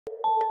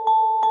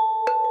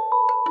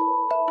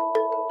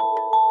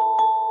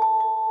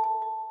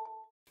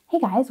Hey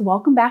guys,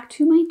 welcome back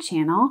to my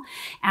channel.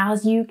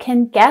 As you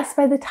can guess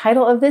by the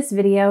title of this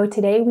video,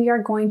 today we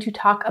are going to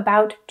talk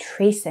about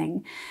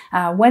tracing.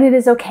 When it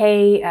is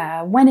okay,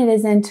 when it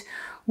isn't,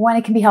 when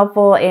it can be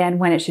helpful, and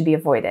when it should be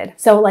avoided.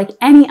 So like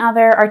any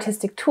other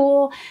artistic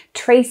tool,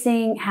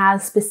 tracing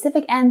has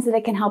specific ends that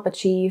it can help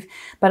achieve,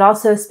 but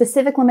also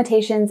specific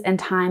limitations and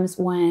times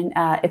when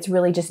it's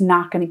really just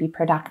not going to be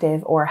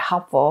productive or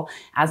helpful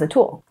as a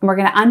tool. And we're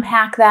going to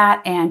unpack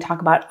that and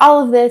talk about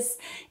all of this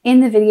in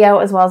the video,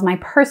 as well as my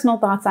personal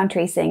thoughts on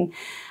tracing.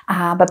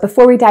 But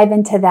before we dive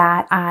into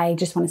that, I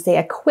just want to say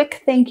a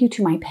quick thank you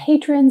to my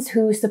patrons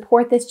who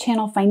support this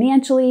channel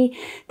financially.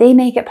 They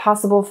make it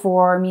possible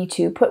for me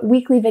to put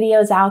weekly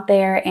videos out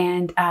there,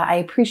 and I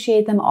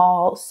appreciate them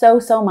all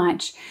so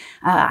much.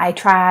 I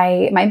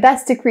try my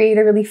best to create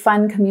a really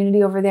fun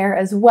community over there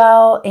as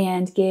well,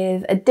 and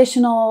give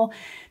additional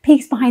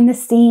peeks behind the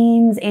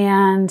scenes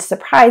and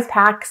surprise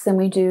packs. And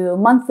we do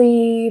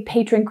monthly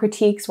patron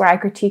critiques where I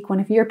critique one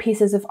of your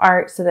pieces of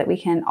art so that we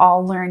can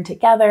all learn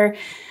together.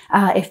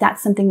 If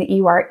that's something that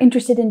you are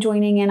interested in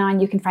joining in on,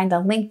 you can find a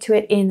link to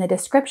it in the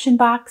description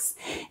box.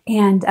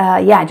 And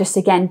yeah, just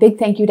again, big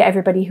thank you to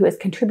everybody who is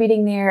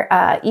contributing there.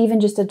 Even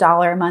just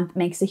 $1 a month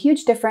makes a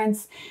huge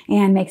difference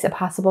and makes it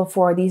possible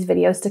for these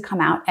videos to come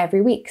out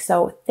every week.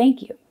 So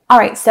thank you. All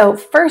right, so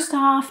first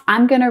off,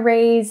 I'm going to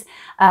raise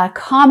a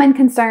common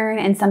concern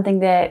and something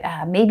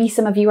that maybe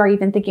some of you are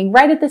even thinking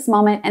right at this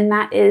moment, and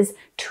that is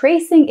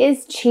tracing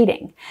is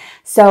cheating.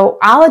 So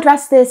I'll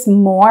address this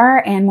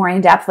more and more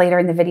in depth later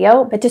in the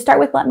video, but to start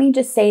with, let me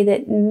just say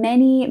that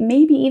many,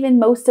 maybe even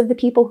most of the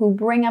people who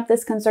bring up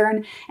this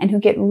concern and who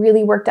get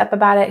really worked up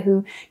about it,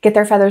 who get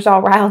their feathers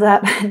all riled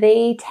up,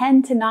 they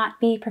tend to not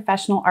be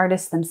professional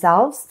artists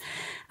themselves.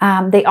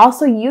 They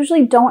also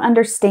usually don't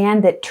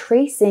understand that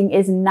tracing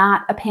is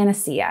not a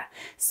panacea.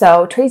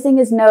 So tracing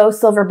is no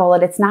silver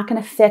bullet. It's not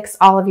going to fix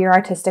all of your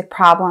artistic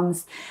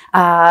problems.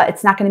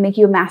 It's not going to make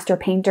you a master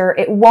painter.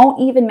 It won't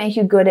even make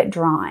you good at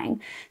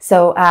drawing.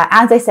 So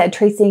as I said,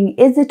 tracing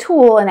is a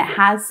tool and it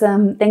has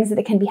some things that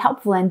it can be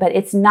helpful in, but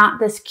it's not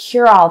this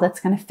cure-all that's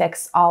going to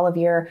fix all of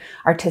your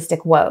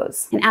artistic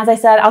woes. And as I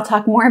said, I'll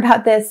talk more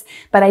about this,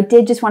 but I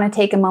did just want to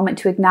take a moment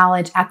to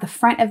acknowledge at the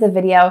front of the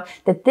video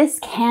that this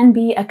can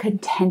be a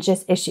contentious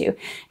issue.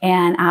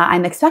 And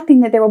I'm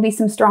expecting that there will be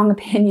some strong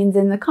opinions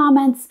in the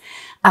comments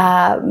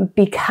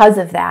because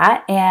of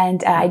that.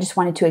 And I just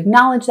wanted to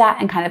acknowledge that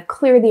and kind of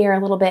clear the air a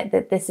little bit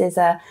that this is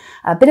a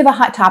bit of a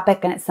hot topic,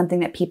 and it's something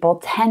that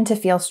people tend to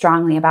feel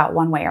strongly about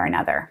one way or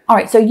another. All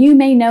right, so you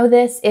may know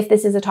this if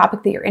this is a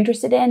topic that you're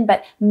interested in,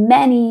 but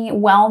many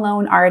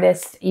well-known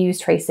artists use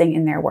tracing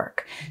in their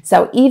work.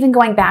 So even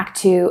going back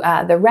to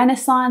the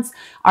Renaissance,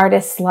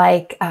 artists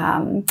like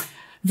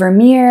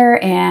Vermeer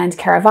and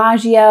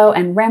Caravaggio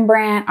and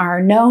Rembrandt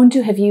are known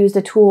to have used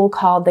a tool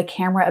called the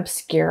camera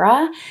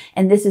obscura.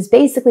 And this is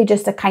basically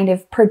just a kind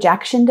of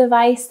projection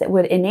device that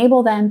would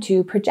enable them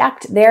to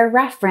project their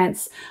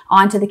reference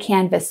onto the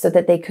canvas so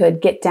that they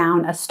could get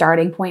down a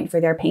starting point for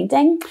their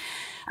painting.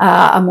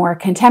 A more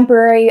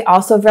contemporary,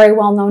 also very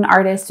well-known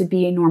artist would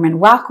be Norman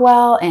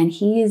Rockwell, and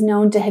he is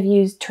known to have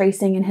used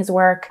tracing in his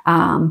work.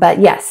 But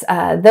yes,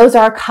 those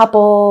are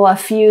a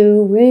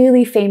few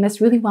really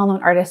famous, really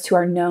well-known artists who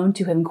are known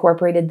to have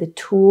incorporated the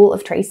tool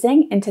of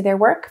tracing into their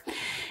work.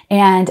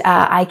 And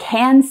I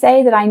can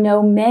say that I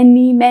know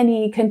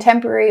many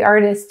contemporary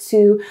artists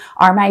who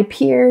are my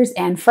peers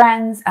and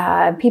friends,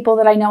 people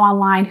that I know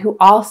online who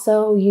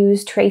also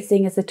use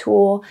tracing as a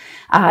tool,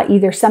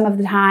 either some of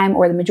the time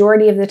or the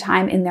majority of the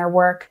time in their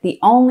work. The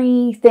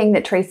only thing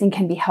that tracing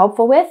can be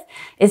helpful with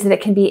is that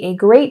it can be a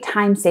great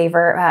time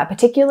saver,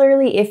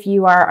 particularly if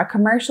you are a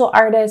commercial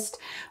artist,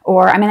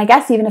 or I mean, I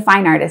guess even a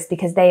fine artist,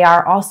 because they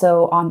are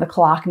also on the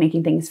clock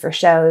making things for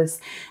shows.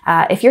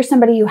 If you're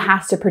somebody who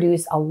has to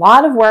produce a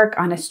lot of work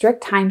on a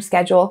strict time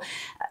schedule,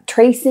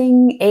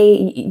 using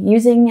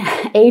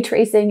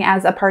tracing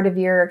as a part of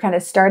your kind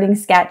of starting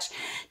sketch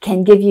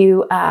can give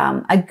you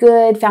a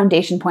good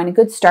foundation point, a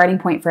good starting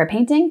point for a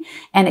painting,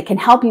 and it can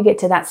help you get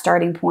to that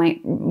starting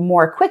point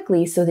more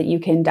quickly so that you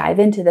can dive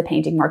into the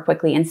painting more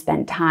quickly and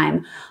spend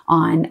time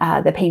on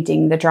the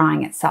painting, the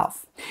drawing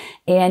itself.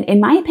 And in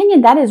my opinion,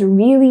 that is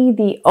really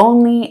the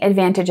only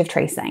advantage of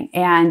tracing.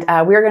 And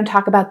we're going to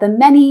talk about the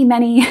many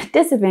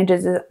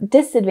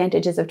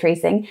disadvantages of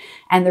tracing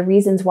and the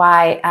reasons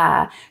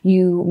why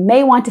you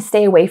may want to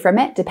stay away from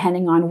it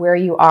depending on where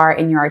you are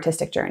in your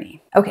artistic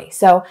journey. Okay,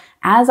 so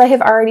as I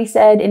have already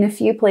said in a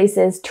few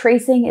places,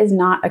 tracing is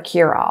not a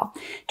cure-all.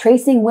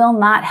 Tracing will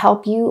not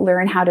help you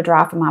learn how to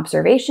draw from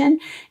observation,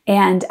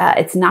 and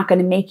it's not going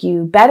to make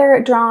you better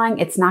at drawing.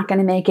 It's not going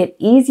to make it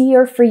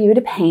easier for you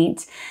to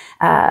paint.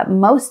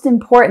 Most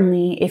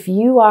importantly, if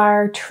you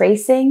are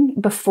tracing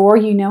before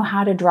you know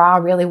how to draw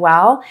really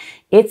well,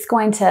 it's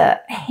going to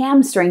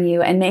hamstring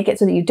you and make it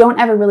so that you don't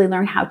ever really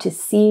learn how to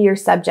see your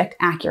subject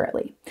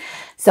accurately.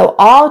 So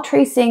all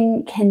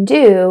tracing can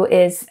do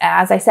is,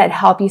 as I said,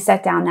 help you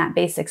set down that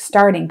basic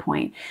starting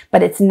point,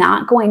 but it's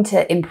not going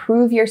to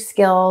improve your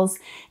skills,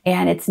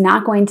 and it's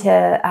not going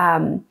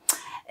to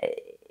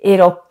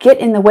it'll get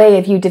in the way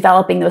of you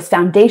developing those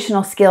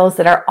foundational skills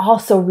that are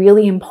also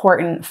really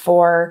important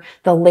for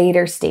the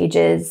later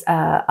stages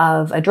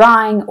of a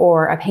drawing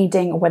or a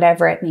painting, or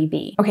whatever it may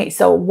be. Okay,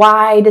 so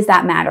why does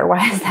that matter?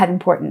 Why is that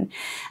important?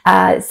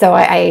 So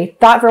I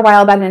thought for a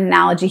while about an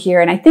analogy here,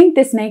 and I think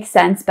this makes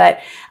sense, but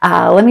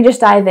let me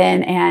just dive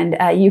in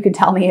and you can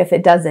tell me if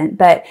it doesn't.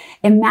 But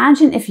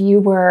imagine if you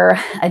were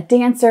a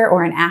dancer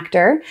or an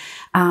actor,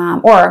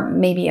 or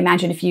maybe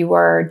imagine if you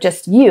were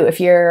just you, if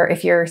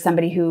you're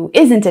somebody who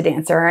isn't a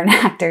dancer or an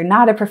actor,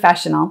 not a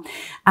professional.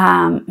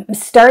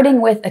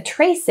 Starting with a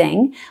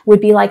tracing would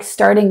be like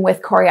starting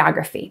with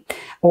choreography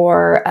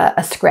or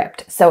a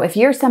script. So if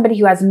you're somebody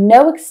who has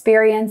no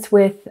experience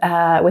with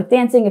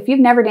dancing, if you've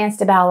never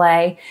danced a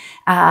ballet,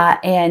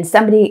 and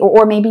somebody,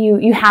 or maybe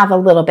you have a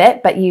little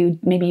bit, but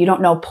maybe you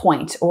don't know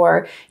point,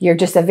 or you're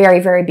just a very,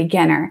 very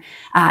beginner,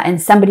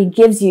 and somebody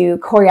gives you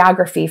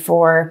choreography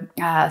for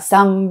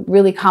some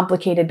really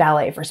complicated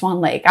ballet for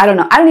Swan Lake. I don't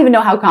know. I don't even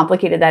know how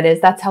complicated that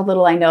is. That's how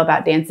little I know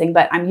about dancing,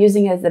 but I'm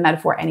using it as the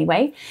metaphor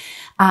anyway.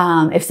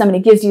 If somebody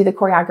gives you the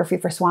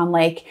choreography for Swan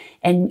Lake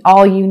and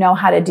all you know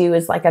how to do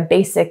is like a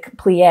basic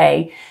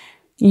plie,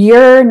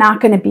 you're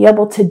not going to be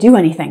able to do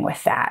anything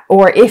with that.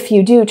 Or if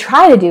you do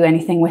try to do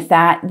anything with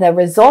that, the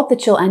result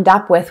that you'll end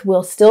up with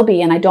will still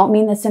be, and I don't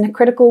mean this in a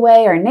critical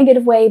way or a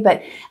negative way,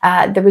 but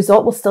the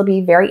result will still be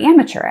very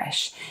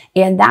amateurish.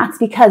 And that's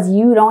because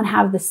you don't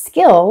have the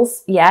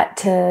skills yet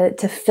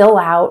to fill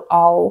out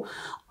all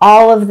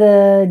of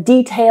the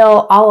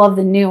detail, all of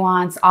the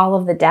nuance, all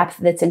of the depth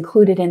that's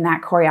included in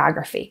that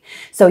choreography.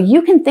 So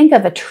you can think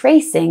of a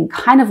tracing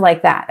kind of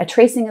like that. A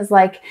tracing is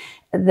like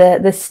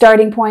the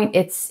starting point,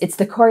 it's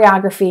the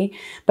choreography.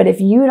 But if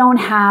you don't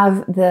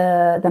have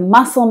the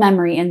muscle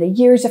memory and the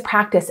years of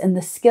practice and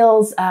the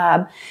skills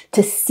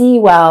to see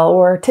well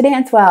or to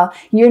dance well,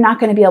 you're not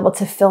going to be able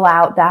to fill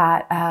out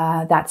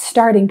that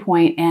starting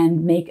point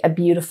and make a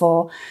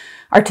beautiful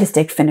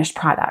artistic finished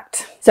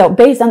product. So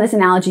based on this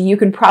analogy, you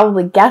can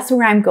probably guess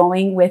where I'm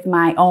going with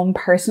my own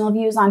personal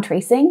views on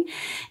tracing.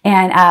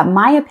 And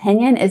my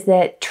opinion is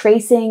that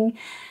tracing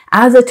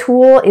as a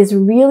tool is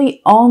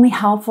really only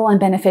helpful and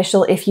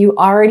beneficial if you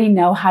already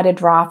know how to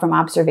draw from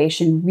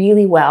observation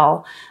really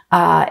well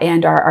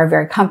and are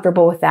very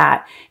comfortable with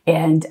that.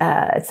 And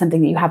it's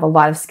something that you have a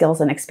lot of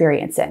skills and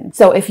experience in.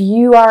 So if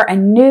you are a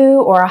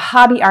new or a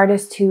hobby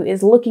artist who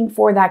is looking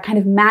for that kind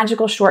of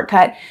magical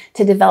shortcut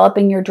to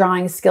developing your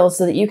drawing skills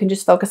so that you can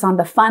just focus on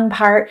the fun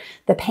part,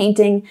 the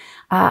painting,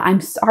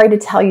 I'm sorry to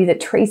tell you that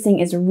tracing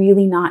is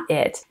really not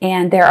it.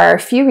 And there are a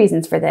few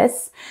reasons for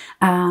this.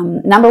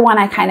 Number one,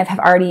 I kind of have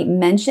already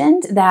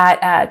mentioned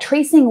that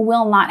tracing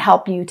will not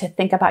help you to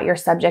think about your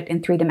subject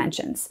in 3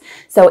 dimensions.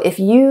 So if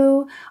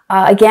you,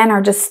 again,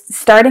 are just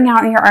starting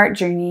out in your art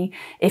journey,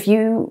 if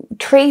you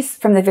trace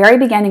from the very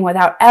beginning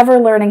without ever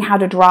learning how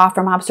to draw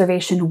from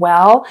observation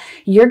well,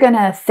 you're going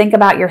to think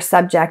about your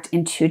subject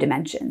in 2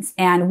 dimensions.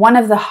 And one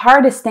of the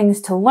hardest things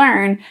to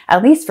learn,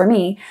 at least for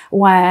me,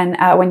 when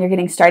you're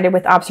getting started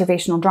with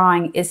observational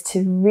drawing, is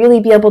to really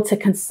be able to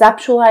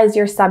conceptualize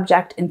your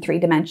subject in 3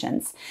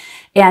 dimensions.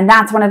 And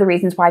that's one of the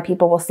reasons why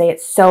people will say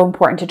it's so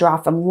important to draw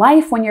from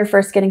life when you're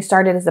first getting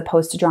started as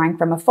opposed to drawing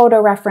from a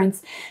photo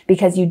reference,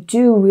 because you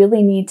do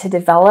really need to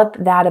develop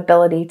that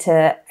ability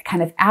to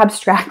kind of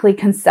abstractly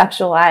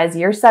conceptualize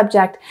your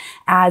subject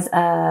as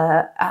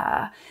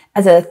a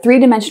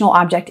 3-dimensional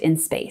object in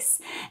space.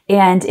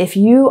 And if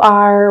you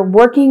are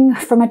working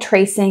from a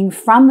tracing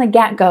from the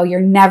get-go, you're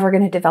never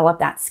going to develop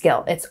that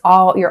skill.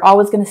 You're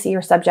always going to see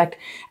your subject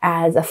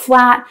as a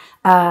flat,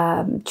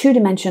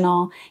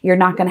 2-dimensional. You're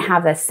not going to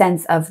have the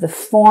sense of the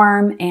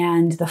form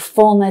and the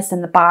fullness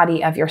and the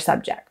body of your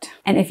subject.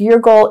 And if your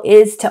goal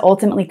is to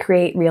ultimately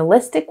create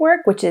realistic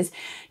work, which is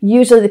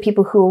usually the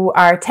people who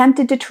are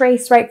tempted to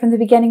trace right from the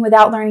beginning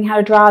without learning how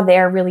to draw,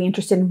 they're really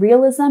interested in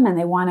realism and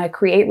they want to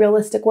create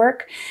realistic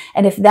work.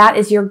 And if that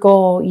is your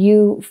goal,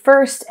 you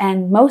first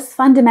and most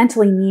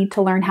fundamentally need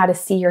to learn how to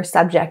see your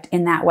subject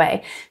in that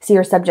way. See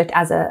your subject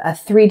as a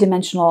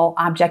 3-dimensional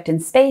object in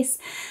space,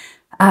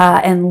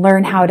 and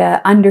learn how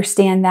to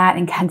understand that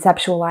and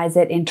conceptualize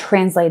it and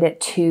translate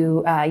it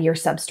to your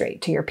substrate,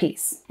 to your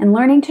piece. And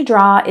learning to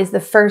draw is the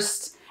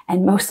first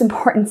and most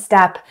important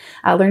step.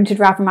 Learning to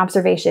draw from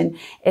observation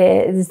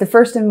is the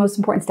first and most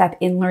important step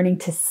in learning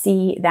to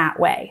see that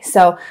way.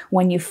 So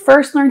when you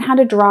first learn how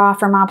to draw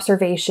from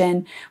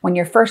observation, when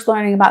you're first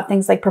learning about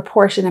things like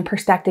proportion and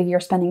perspective,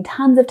 you're spending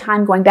tons of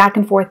time going back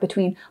and forth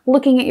between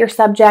looking at your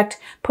subject,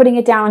 putting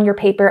it down on your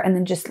paper, and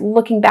then just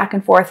looking back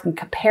and forth and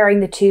comparing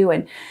the two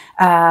and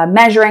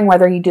measuring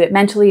whether you do it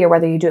mentally or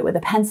whether you do it with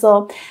a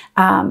pencil.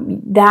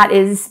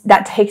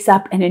 That takes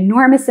up an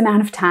enormous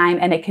amount of time,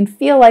 and it can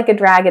feel like a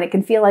drag and it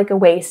can feel like a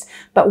waste.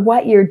 But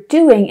what you're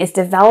doing is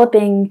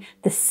developing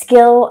the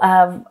skill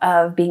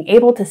of being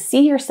able to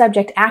see your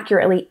subject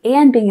accurately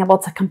and being able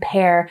to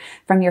compare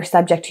from your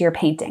subject to your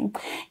painting.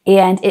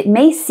 And it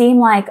may seem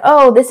like,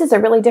 oh, this is a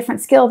really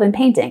different skill than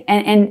painting.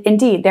 And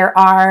indeed, there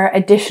are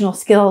additional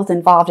skills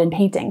involved in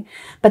painting.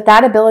 But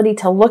that ability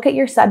to look at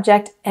your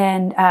subject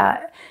and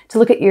to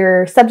look at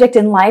your subject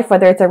in life,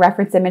 whether it's a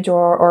reference image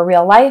or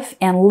real life,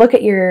 and look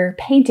at your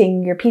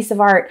painting, your piece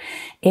of art,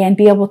 and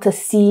be able to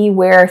see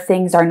where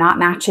things are not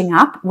matching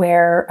up,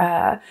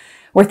 where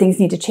things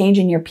need to change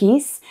in your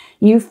piece,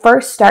 you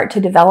first start to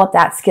develop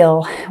that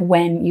skill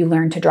when you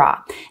learn to draw.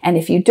 And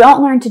if you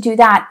don't learn to do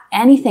that,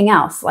 anything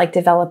else like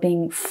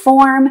developing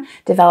form,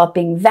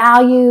 developing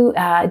value,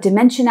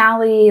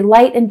 dimensionality,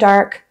 light and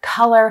dark,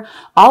 color,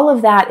 all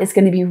of that is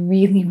going to be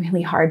really,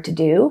 really hard to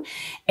do.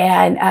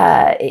 And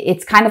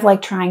it's kind of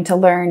like trying to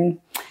learn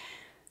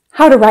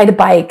how to ride a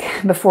bike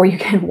before you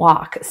can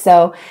walk.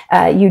 So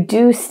you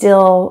do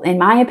still, in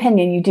my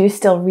opinion, you do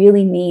still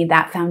really need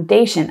that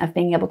foundation of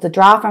being able to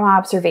draw from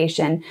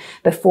observation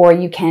before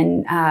you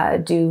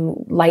can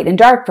do light and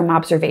dark from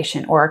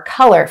observation or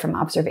color from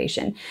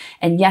observation.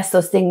 And yes,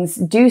 those things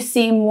do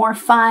seem more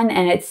fun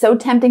and it's so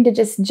tempting to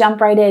just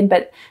jump right in,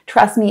 but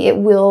trust me, it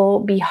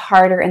will be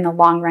harder in the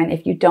long run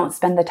if you don't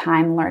spend the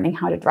time learning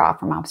how to draw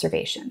from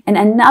observation. And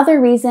another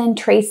reason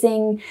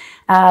tracing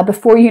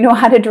before you know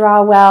how to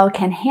draw well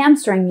can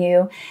hamstring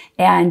you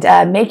and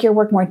make your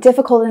work more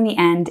difficult in the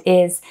end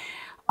is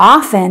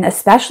often,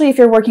 especially if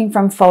you're working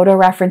from photo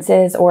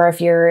references or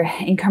if you're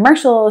in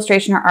commercial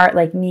illustration or art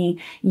like me,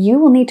 you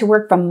will need to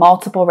work from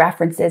multiple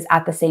references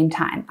at the same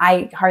time.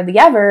 I hardly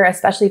ever,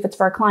 especially if it's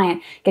for a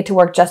client, get to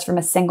work just from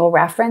a single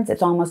reference.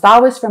 It's almost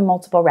always from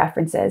multiple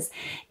references.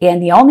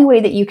 And the only way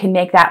that you can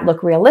make that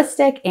look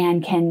realistic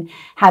and can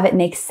have it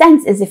make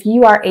sense is if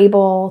you are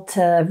able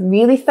to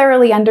really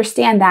thoroughly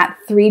understand that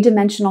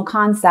three-dimensional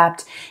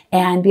concept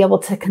and be able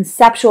to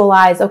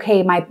conceptualize,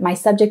 okay, my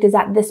subject is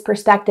at this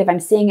perspective, I'm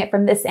seeing it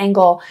from this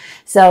angle.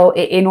 So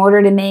in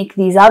order to make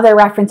these other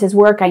references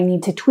work, I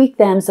need to tweak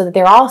them so that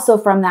they're also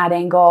from that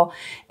angle.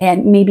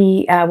 And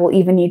maybe we'll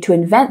even need to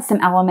invent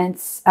some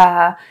elements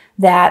that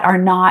are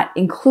not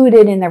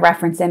included in the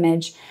reference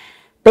image.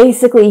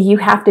 Basically, you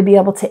have to be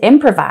able to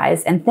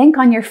improvise and think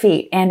on your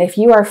feet. And if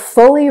you are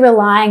fully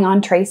relying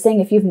on tracing,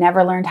 if you've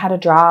never learned how to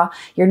draw,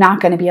 you're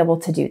not going to be able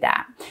to do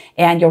that.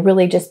 And you'll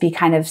really just be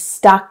kind of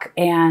stuck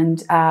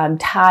and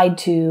tied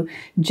to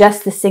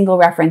just the single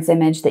reference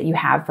image that you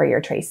have for your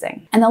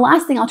tracing. And the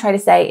last thing I'll try to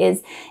say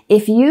is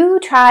if you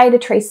try to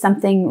trace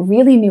something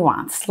really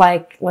nuanced,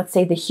 like let's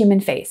say the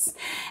human face,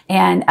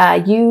 and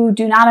you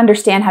do not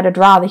understand how to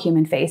draw the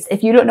human face,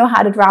 if you don't know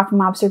how to draw from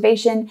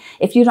observation,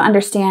 if you don't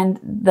understand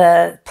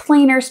the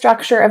planar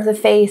structure of the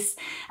face,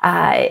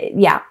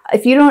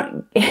 if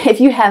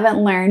you haven't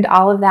learned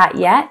all of that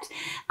yet,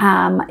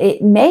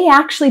 it may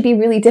actually be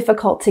really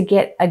difficult to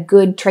get a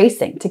good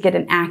tracing, to get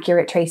an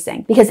accurate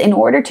tracing. Because in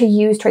order to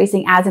use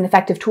tracing as an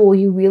effective tool,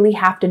 you really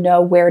have to know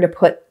where to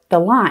put the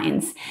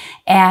lines.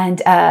 And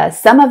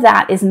some of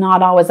that is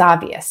not always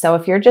obvious. So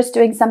if you're just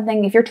doing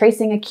something, if you're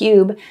tracing a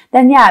cube,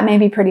 then yeah, it may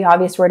be pretty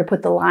obvious where to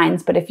put the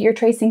lines. But if you're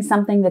tracing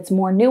something that's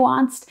more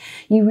nuanced,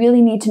 you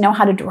really need to know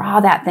how to draw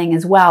that thing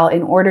as well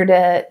in order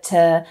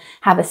to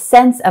have a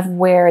sense of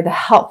where the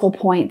helpful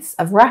points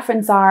of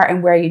reference are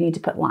and where you need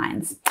to put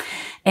lines.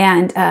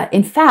 And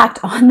in fact,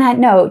 on that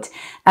note,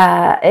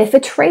 if a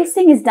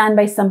tracing is done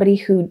by somebody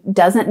who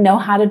doesn't know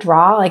how to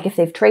draw, like if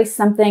they've traced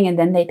something and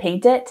then they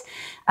paint it,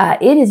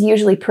 it is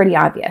usually pretty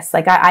obvious.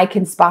 Like I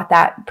can spot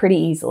that pretty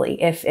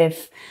easily.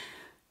 If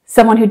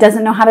someone who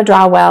doesn't know how to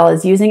draw well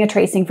is using a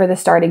tracing for the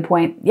starting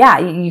point, yeah,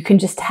 you can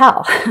just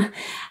tell.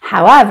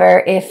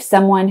 However, if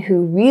someone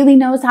who really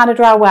knows how to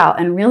draw well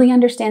and really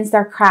understands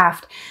their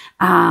craft,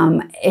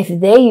 if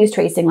they use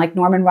tracing, like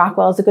Norman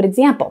Rockwell is a good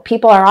example.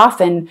 People are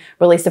often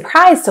really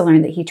surprised to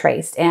learn that he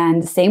traced,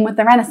 and same with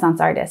the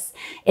Renaissance artists.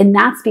 And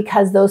that's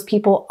because those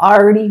people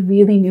already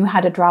really knew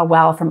how to draw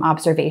well from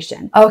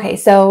observation. Okay,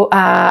 so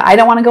I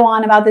don't want to go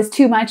on about this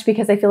too much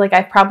because I feel like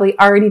I've probably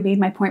already made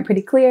my point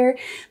pretty clear,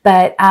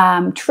 but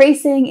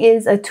tracing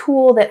is a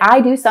tool that I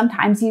do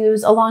sometimes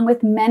use along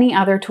with many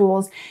other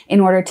tools in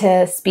order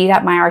to speed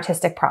up my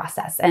artistic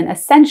process. And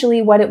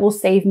essentially what it will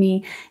save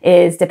me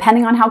is,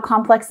 depending on how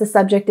complex the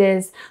subject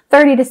is,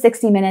 30 to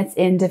 60 minutes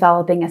in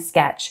developing a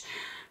sketch.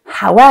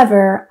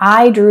 However,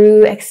 I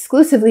drew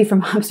exclusively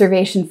from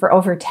observation for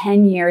over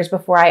 10 years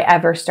before I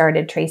ever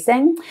started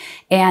tracing.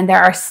 And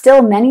there are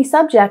still many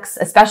subjects,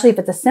 especially if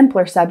it's a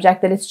simpler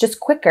subject, that it's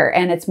just quicker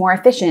and it's more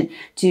efficient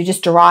to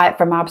just draw it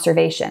from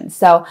observation.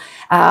 So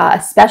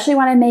especially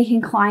when I'm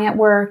making client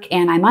work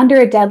and I'm under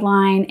a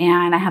deadline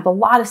and I have a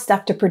lot of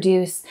stuff to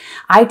produce,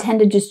 I tend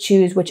to just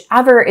choose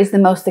whichever is the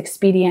most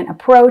expedient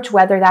approach,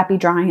 whether that be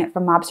drawing it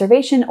from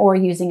observation or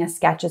using a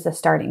sketch as a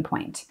starting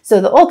point. So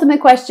the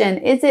ultimate question,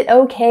 is it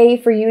okay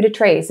for you to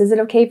trace? Is it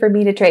okay for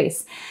me to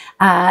trace?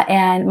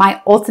 And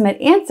my ultimate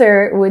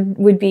answer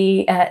would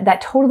be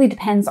that totally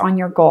depends on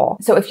your goal.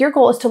 So if your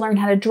goal is to learn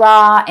how to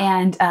draw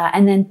and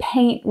then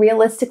paint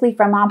realistically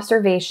from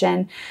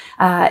observation,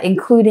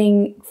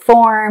 including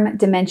form,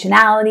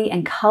 dimensionality,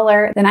 and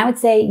color, then I would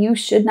say you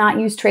should not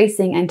use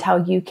tracing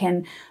until you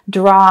can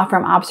draw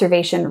from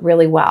observation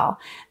really well.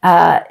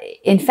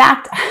 In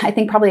fact, I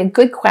think probably a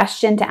good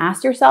question to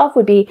ask yourself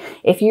would be,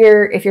 if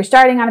you're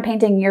starting on a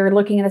painting, you're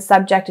looking at a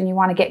subject and you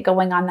want to get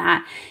going on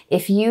that.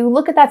 If you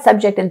look at that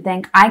subject and think,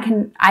 think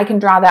I can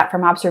draw that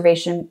from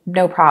observation,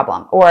 no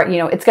problem. Or, you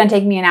know, it's going to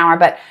take me an hour,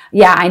 but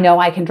yeah, I know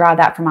I can draw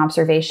that from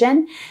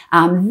observation.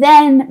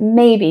 Then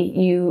maybe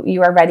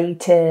you are ready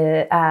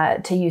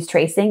to use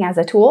tracing as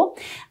a tool.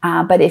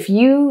 But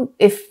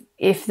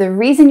if the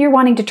reason you're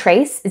wanting to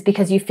trace is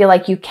because you feel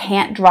like you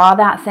can't draw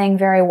that thing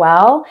very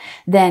well,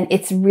 then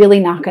it's really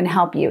not going to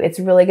help you. It's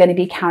really going to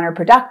be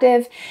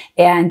counterproductive.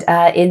 And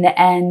in the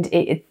end,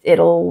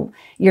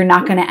 you're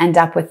not going to end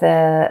up with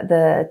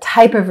the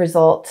type of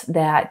result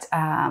that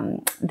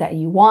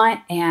you want.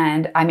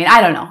 And I mean,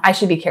 I don't know, I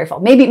should be careful.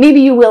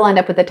 Maybe you will end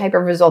up with the type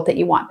of result that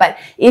you want. But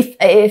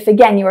if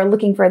again, you are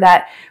looking for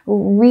that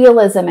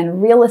realism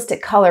and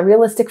realistic color,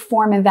 realistic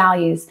form and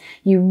values,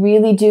 you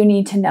really do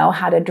need to know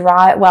how to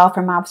draw it well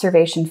from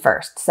observation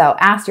first. So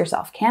ask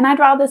yourself, can I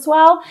draw this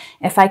well?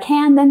 If I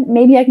can, then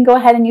maybe I can go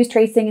ahead and use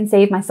tracing and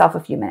save myself a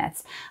few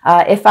minutes.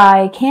 If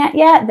I can't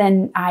yet,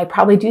 then I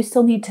probably do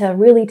still need to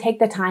really take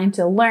the time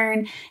to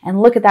learn and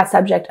look at that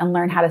subject and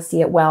learn how to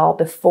see it well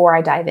before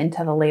I dive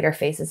into the later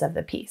phases of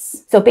the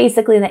piece. So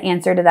basically the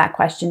answer to that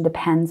question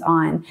depends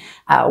on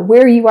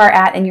where you are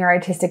at in your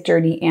artistic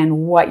journey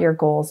and what your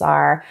goals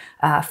are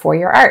for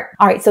your art.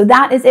 All right, so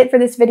that is it for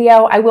this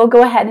video. I will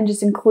go ahead and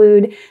just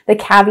include the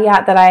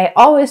caveat that I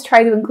always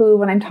try to include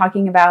when I'm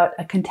talking about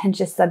a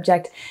contentious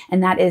subject,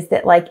 and that is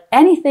that, like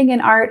anything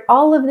in art,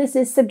 all of this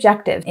is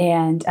subjective,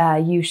 and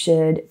you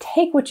should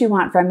take what you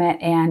want from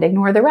it and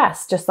ignore the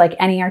rest, just like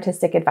any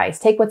artistic advice.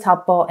 Take what's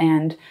helpful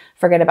and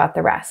forget about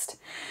the rest.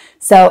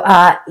 So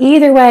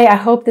either way, I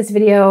hope this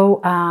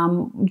video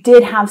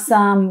did have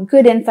some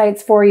good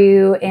insights for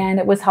you and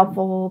it was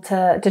helpful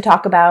to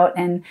talk about.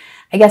 And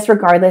I guess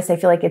regardless, I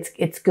feel like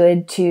it's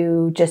good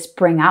to just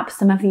bring up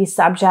some of these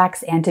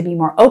subjects and to be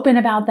more open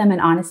about them and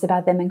honest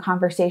about them in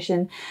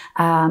conversation,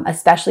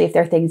 especially if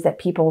they're things that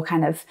people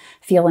kind of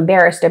feel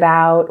embarrassed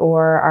about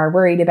or are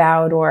worried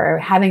about or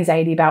have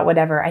anxiety about,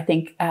 whatever. I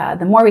think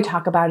the more we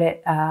talk about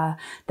it,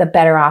 the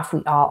better off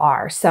we all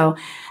are. So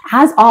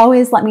as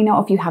always, let me know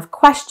if you have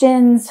questions,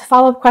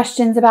 follow-up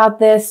questions about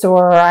this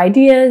or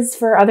ideas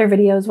for other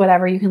videos,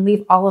 whatever. You can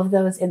leave all of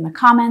those in the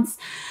comments.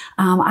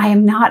 I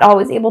am not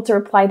always able to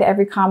reply to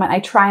every comment. I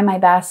try my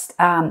best,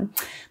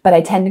 but I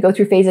tend to go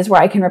through phases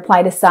where I can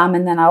reply to some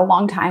and then a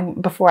long time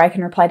before I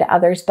can reply to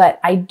others. But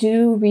I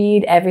do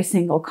read every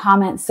single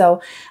comment,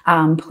 so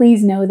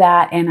please know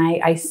that. And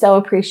I so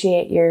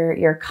appreciate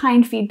your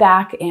kind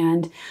feedback,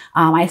 and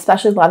I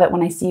especially love it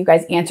when I see you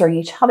guys answering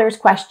each other's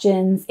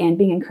questions and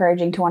being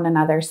encouraging to one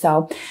another.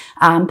 So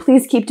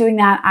please keep doing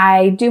that.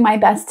 I do my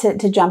best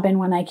to jump in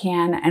when I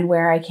can and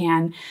where I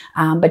can,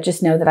 but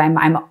just know that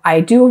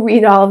I do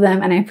read all of them.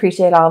 And I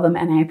appreciate all of them,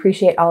 and I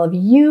appreciate all of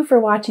you for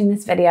watching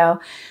this video.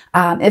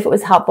 If it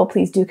was helpful,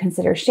 please do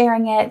consider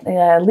sharing it,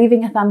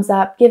 leaving a thumbs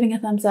up, giving a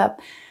thumbs up,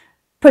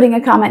 putting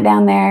a comment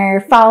down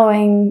there,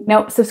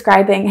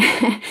 subscribing.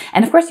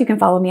 And of course, you can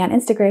follow me on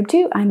Instagram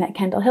too. I'm at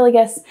Kendyll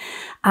Hillegas.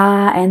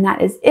 And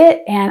that is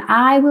it. And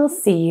I will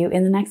see you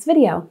in the next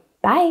video.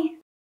 Bye.